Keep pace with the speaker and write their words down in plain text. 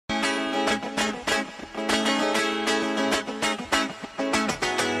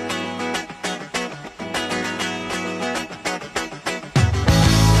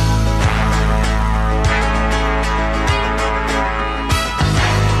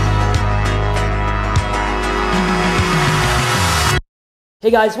Hey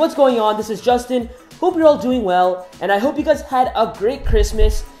guys, what's going on? This is Justin. Hope you're all doing well, and I hope you guys had a great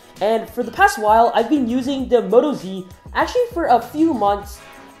Christmas. And for the past while, I've been using the Moto Z, actually for a few months,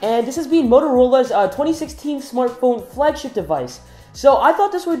 and this has been Motorola's 2016 smartphone flagship device. So I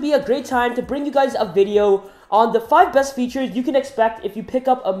thought this would be a great time to bring you guys a video on the 5 best features you can expect if you pick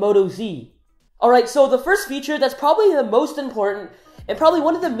up a Moto Z. Alright, so the first feature that's probably the most important, and probably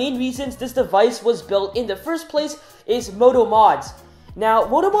one of the main reasons this device was built in the first place, is Moto Mods. Now,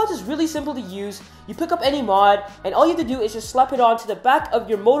 Moto Mods is really simple to use. You pick up any mod, and all you have to do is just slap it onto the back of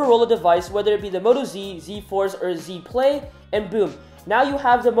your Motorola device, whether it be the Moto Z, Z Force, or Z Play, and boom. Now you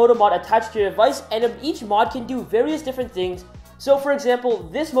have the Moto Mod attached to your device, and each mod can do various different things. So for example,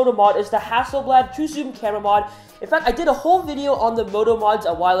 this Moto Mod is the Hasselblad True Zoom Camera Mod. In fact, I did a whole video on the Moto Mods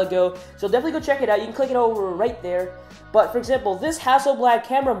a while ago, so definitely go check it out. You can click it over right there. But for example, this Hasselblad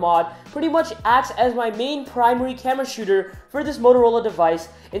camera mod pretty much acts as my main primary camera shooter for this Motorola device,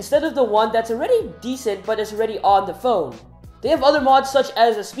 instead of the one that's already decent but is already on the phone. They have other mods such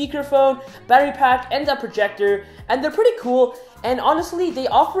as a speakerphone, battery pack, and a projector, and they're pretty cool, and honestly, they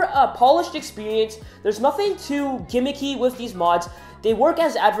offer a polished experience. There's nothing too gimmicky with these mods. They work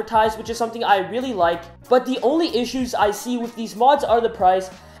as advertised, which is something I really like, but the only issues I see with these mods are the price,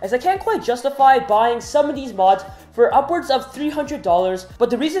 as I can't quite justify buying some of these mods for upwards of $300, but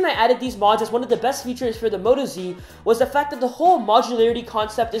the reason I added these mods as one of the best features for the Moto Z was the fact that the whole modularity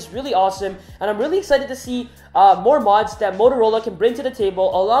concept is really awesome, and I'm really excited to see more mods that Motorola can bring to the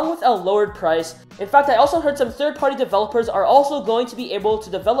table along with a lowered price. In fact, I also heard some third-party developers are also going to be able to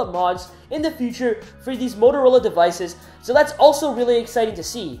develop mods in the future for these Motorola devices, so that's also really exciting to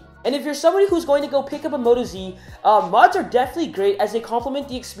see. And if you're somebody who's going to go pick up a Moto Z, mods are definitely great as they complement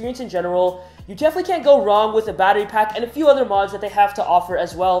the experience in general. You definitely can't go wrong with a battery pack and a few other mods that they have to offer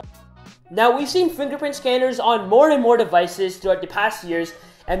as well. Now, we've seen fingerprint scanners on more and more devices throughout the past years,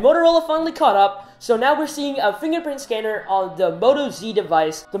 and Motorola finally caught up, so now we're seeing a fingerprint scanner on the Moto Z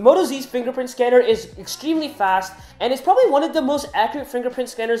device. The Moto Z's fingerprint scanner is extremely fast, and it's probably one of the most accurate fingerprint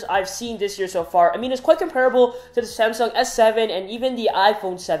scanners I've seen this year so far. I mean, it's quite comparable to the Samsung S7 and even the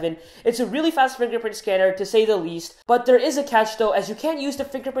iPhone 7. It's a really fast fingerprint scanner, to say the least. But there is a catch though, as you can't use the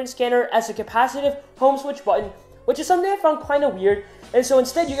fingerprint scanner as a capacitive home switch button, which is something I found kind of weird, and so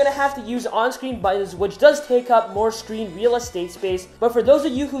instead you're going to have to use on-screen buttons, which does take up more screen real estate space. But for those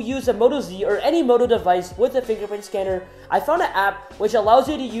of you who use a Moto Z or any Moto device with a fingerprint scanner, I found an app which allows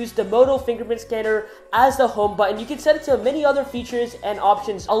you to use the Moto fingerprint scanner as the home button. You can set it to many other features and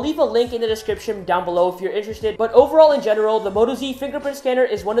options. I'll leave a link in the description down below if you're interested. But overall, in general, the Moto Z fingerprint scanner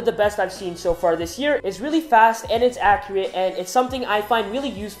is one of the best I've seen so far this year. It's really fast and it's accurate, and it's something I find really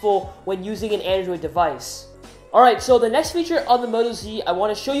useful when using an Android device. Alright, so the next feature on the Moto Z I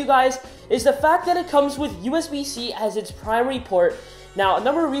want to show you guys is the fact that it comes with USB-C as its primary port. Now, a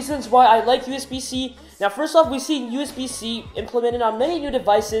number of reasons why I like USB-C. Now, first off, we've seen USB-C implemented on many new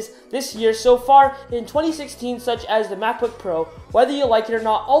devices this year so far in 2016, such as the MacBook Pro. Whether you like it or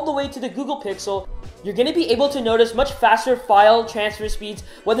not, all the way to the Google Pixel, you're going to be able to notice much faster file transfer speeds,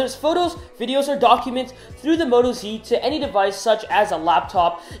 whether it's photos, videos, or documents, through the Moto Z to any device such as a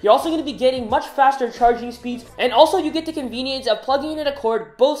laptop. You're also going to be getting much faster charging speeds, and also you get the convenience of plugging in a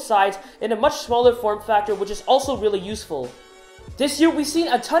cord both sides in a much smaller form factor, which is also really useful. This year, we've seen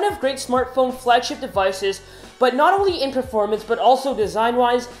a ton of great smartphone flagship devices, but not only in performance, but also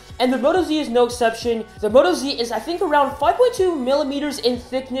design-wise, and the Moto Z is no exception. The Moto Z is, I think, around 5.2 millimeters in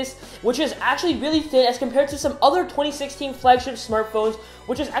thickness, which is actually really thin as compared to some other 2016 flagship smartphones,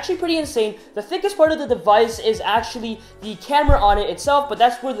 which is actually pretty insane. The thickest part of the device is actually the camera on it itself, but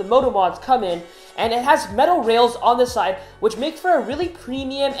that's where the Moto Mods come in. And it has metal rails on the side, which make for a really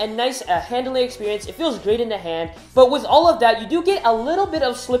premium and nice handling experience. It feels great in the hand. But with all of that, you do get a little bit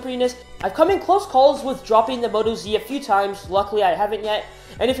of slipperiness. I've come in close calls with dropping the Moto Z a few times. Luckily, I haven't yet.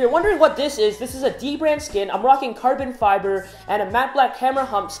 And if you're wondering what this is a D-brand skin. I'm rocking carbon fiber and a matte black camera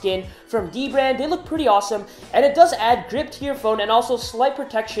hump skin from D-brand. They look pretty awesome, and it does add grip to your phone and also slight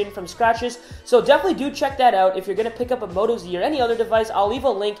protection from scratches. So definitely do check that out if you're going to pick up a Moto Z or any other device. I'll leave a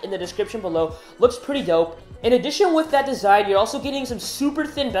link in the description below. Looks pretty dope. In addition, with that design, you're also getting some super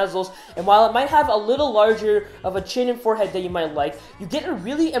thin bezels, and while it might have a little larger of a chin and forehead that you might like, you get a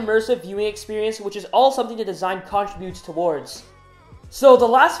really immersive viewing experience, which is all something the design contributes towards. So the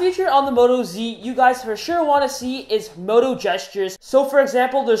last feature on the Moto Z you guys for sure want to see is Moto Gestures. So for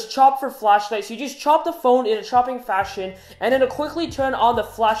example, there's chop for flashlight. So you just chop the phone in a chopping fashion, and it'll quickly turn on the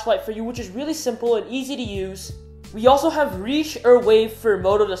flashlight for you, which is really simple and easy to use. We also have reach or wave for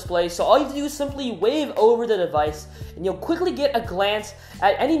Moto Display, so all you have to do is simply wave over the device, and you'll quickly get a glance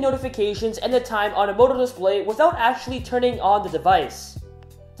at any notifications and the time on a Moto Display without actually turning on the device.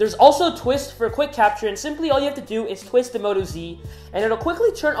 There's also twist for quick capture, and simply all you have to do is twist the Moto Z, and it'll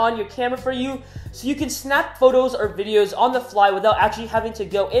quickly turn on your camera for you, so you can snap photos or videos on the fly without actually having to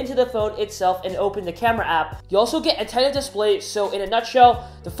go into the phone itself and open the camera app. You also get a tighter display, so in a nutshell,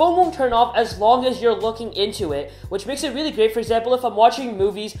 the phone won't turn off as long as you're looking into it, which makes it really great. For example, if I'm watching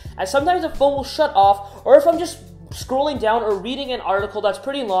movies, and sometimes the phone will shut off, or if I'm just scrolling down or reading an article that's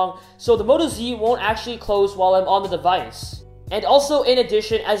pretty long, so the Moto Z won't actually close while I'm on the device. And also, in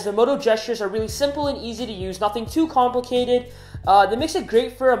addition, as the Moto gestures are really simple and easy to use, nothing too complicated, that makes it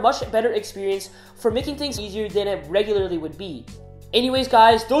great for a much better experience for making things easier than it regularly would be. Anyways,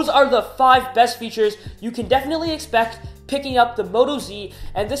 guys, those are the 5 best features you can definitely expect picking up the Moto Z,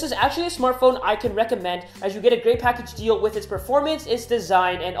 and this is actually a smartphone I can recommend, as you get a great package deal with its performance, its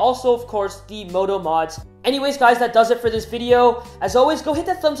design, and also, of course, the Moto mods. Anyways, guys, that does it for this video. As always, go hit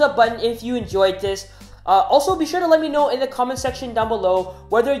that thumbs up button if you enjoyed this. Also, be sure to let me know in the comment section down below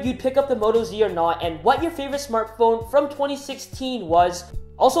whether you'd pick up the Moto Z or not, and what your favorite smartphone from 2016 was.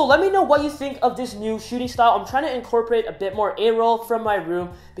 Also, let me know what you think of this new shooting style. I'm trying to incorporate a bit more A-roll from my room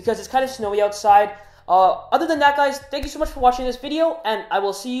because it's kind of snowy outside. Other than that, guys, thank you so much for watching this video, and I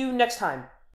will see you next time.